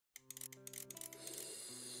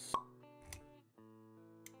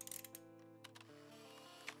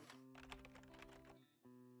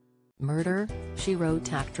Murder, She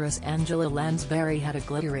Wrote actress Angela Lansbury had a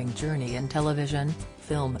glittering journey in television,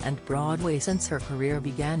 film and Broadway since her career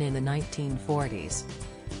began in the 1940s.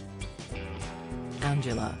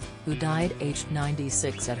 Angela, who died aged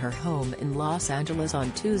 96 at her home in Los Angeles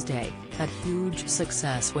on Tuesday, had huge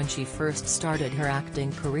success when she first started her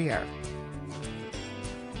acting career.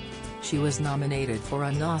 She was nominated for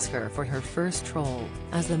an Oscar for her first role,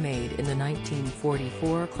 as the maid in the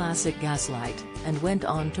 1944 classic Gaslight, and went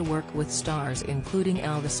on to work with stars including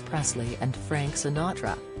Elvis Presley and Frank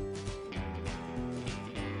Sinatra.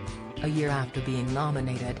 A year after being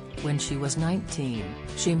nominated, when she was 19,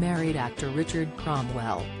 she married actor Richard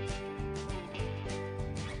Cromwell.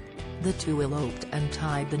 The two eloped and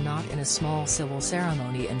tied the knot in a small civil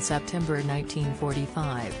ceremony in September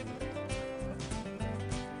 1945.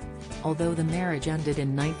 Although the marriage ended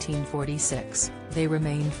in 1946, they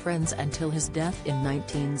remained friends until his death in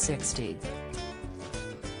 1960.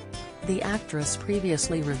 The actress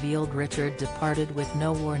previously revealed Richard departed with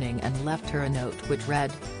no warning and left her a note which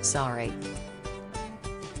read, "Sorry.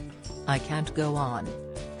 I can't go on."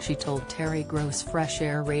 She told Terry Gross' Fresh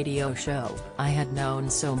Air radio show, "I had known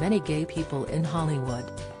so many gay people in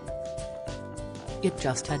Hollywood. It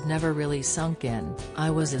just had never really sunk in. I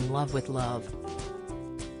was in love with love.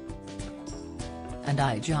 And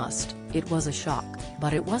it was a shock,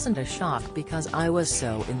 but it wasn't a shock because I was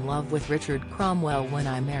so in love with Richard Cromwell when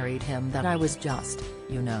I married him that I was just,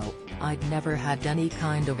 I'd never had any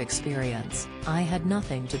kind of experience, I had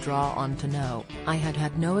nothing to draw on to know, I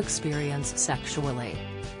had no experience sexually."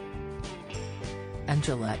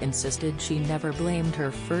 Angela insisted she never blamed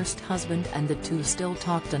her first husband and the two still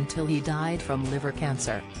talked until he died from liver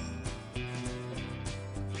cancer.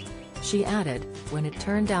 She added, "When it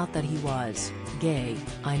turned out that he was gay,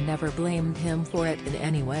 I never blamed him for it in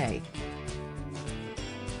any way.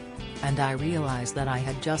 And I realized that I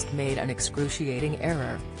had just made an excruciating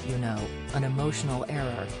error, an emotional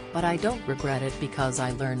error, but I don't regret it because I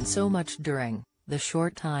learned so much during the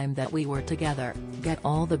short time that we were together." Get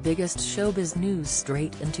all the biggest showbiz news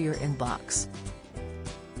straight into your inbox.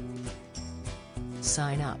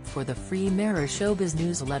 Sign up for the free Mirror Showbiz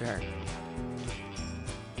newsletter.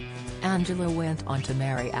 Angela went on to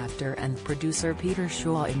marry actor and producer Peter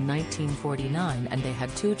Shaw in 1949 and they had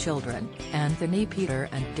two children, Anthony Peter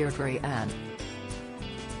and Deirdre Ann.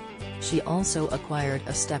 She also acquired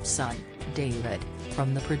a stepson, David,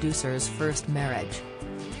 from the producer's first marriage.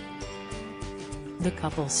 The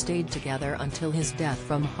couple stayed together until his death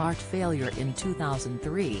from heart failure in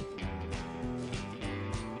 2003.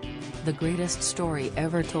 The Greatest Story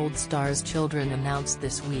Ever Told Star's children announced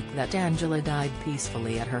this week that Angela died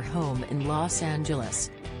peacefully at her home in Los Angeles.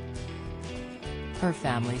 Her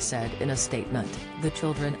family said in a statement, "The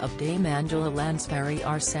children of Dame Angela Lansbury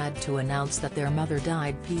are sad to announce that their mother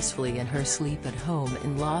died peacefully in her sleep at home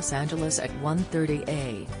in Los Angeles at 1:30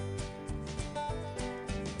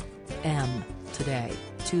 a.m. today,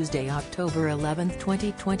 Tuesday, October 11,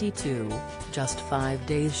 2022, just 5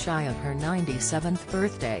 days shy of her 97th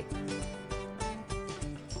birthday."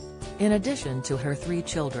 In addition to her three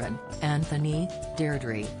children, Anthony,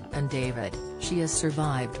 Deirdre, and David, she is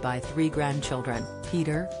survived by three grandchildren,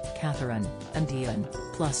 Peter, Catherine, and Ian,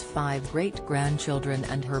 plus 5 great-grandchildren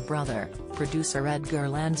and her brother, producer Edgar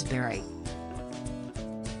Lansbury.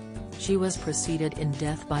 She was preceded in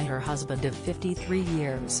death by her husband of 53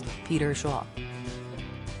 years, Peter Shaw.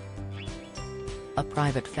 A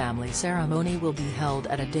private family ceremony will be held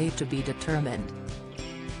at a date to be determined.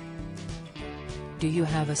 Do you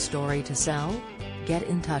have a story to sell? Get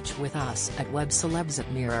in touch with us at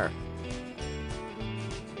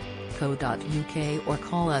webcelebs@mirror.co.uk or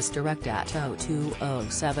call us direct at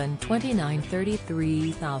 0207 29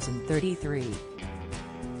 33 033.